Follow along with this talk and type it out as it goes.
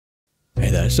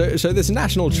so this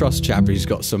National Trust chap, he's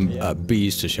got some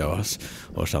bees to show us,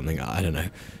 or something, I don't know.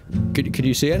 Could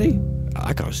you see any?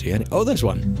 I can't see any. Oh, there's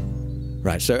one.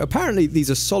 Right, so apparently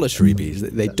these are solitary bees.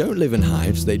 They don't live in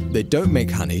hives, they don't make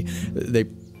honey, they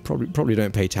probably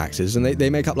don't pay taxes, and they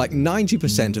make up like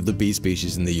 90% of the bee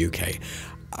species in the UK.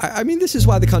 I mean, this is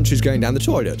why the country's going down the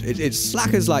toilet. It's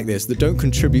slackers like this that don't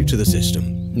contribute to the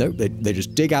system. Nope, they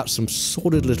just dig out some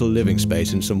sordid little living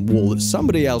space in some wall that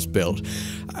somebody else built.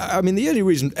 I mean, the only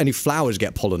reason any flowers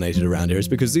get pollinated around here is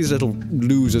because these little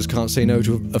losers can't say no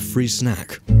to a free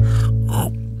snack.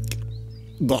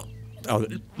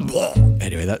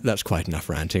 Anyway, that's quite enough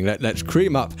ranting. Let's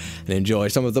cream up and enjoy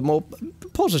some of the more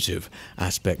positive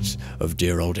aspects of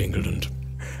dear old England.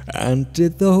 And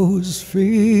did those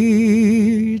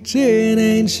feet in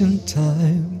ancient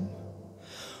time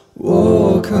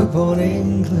walk upon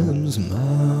England's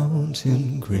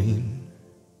mountain green?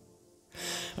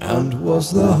 And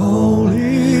was the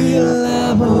holy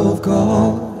Lamb of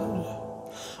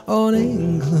God on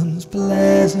England's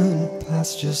pleasant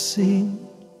pasture seen?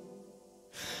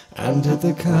 And did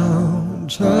the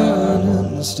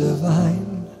countenance divine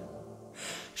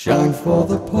shine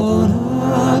forth upon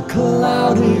our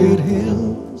clouded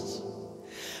hills?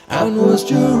 And was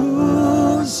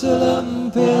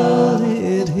Jerusalem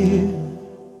builded here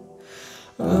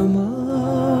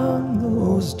among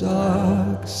those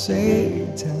dark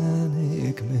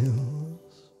satanic mills?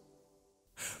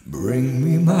 Bring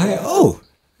me my... Oh!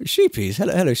 Sheepies!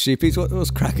 Hello sheepies, what's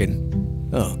cracking?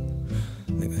 Oh,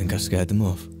 I think I scared them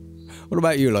off. What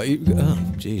about you lot? Oh,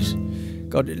 jeez.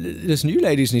 God, listen, you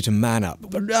ladies need to man up.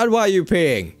 Why are you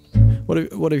peeing?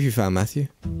 What have you found, Matthew?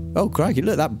 Oh, crikey,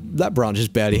 look, that branch is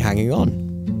barely hanging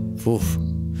on. Oof.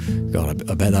 God,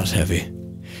 I bet that's heavy.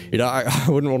 You know, I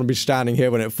wouldn't want to be standing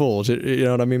here when it falls, you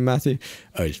know what I mean, Matthew?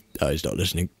 Oh, he's not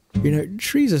listening. You know,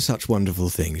 trees are such wonderful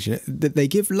things, you know, that they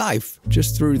give life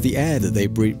just through the air that they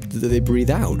breathe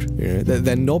out. You know,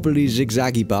 their knobbly,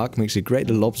 zigzaggy bark makes a great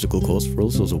little obstacle course for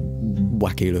all sorts of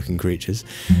wacky-looking creatures,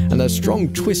 and their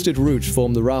strong, twisted roots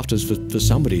form the rafters for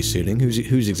somebody's ceiling.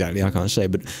 Who's exactly, I can't say,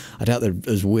 but I doubt they're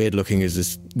as weird-looking as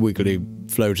this wiggly,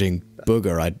 floating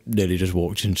booger I nearly just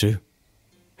walked into.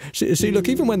 See, look,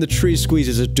 even when the tree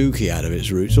squeezes a dookie out of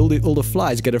its roots, all the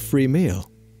flies get a free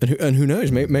meal. And who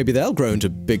knows, maybe they'll grow into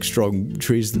big, strong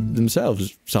trees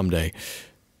themselves someday.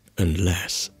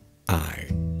 Unless I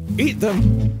eat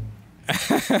them.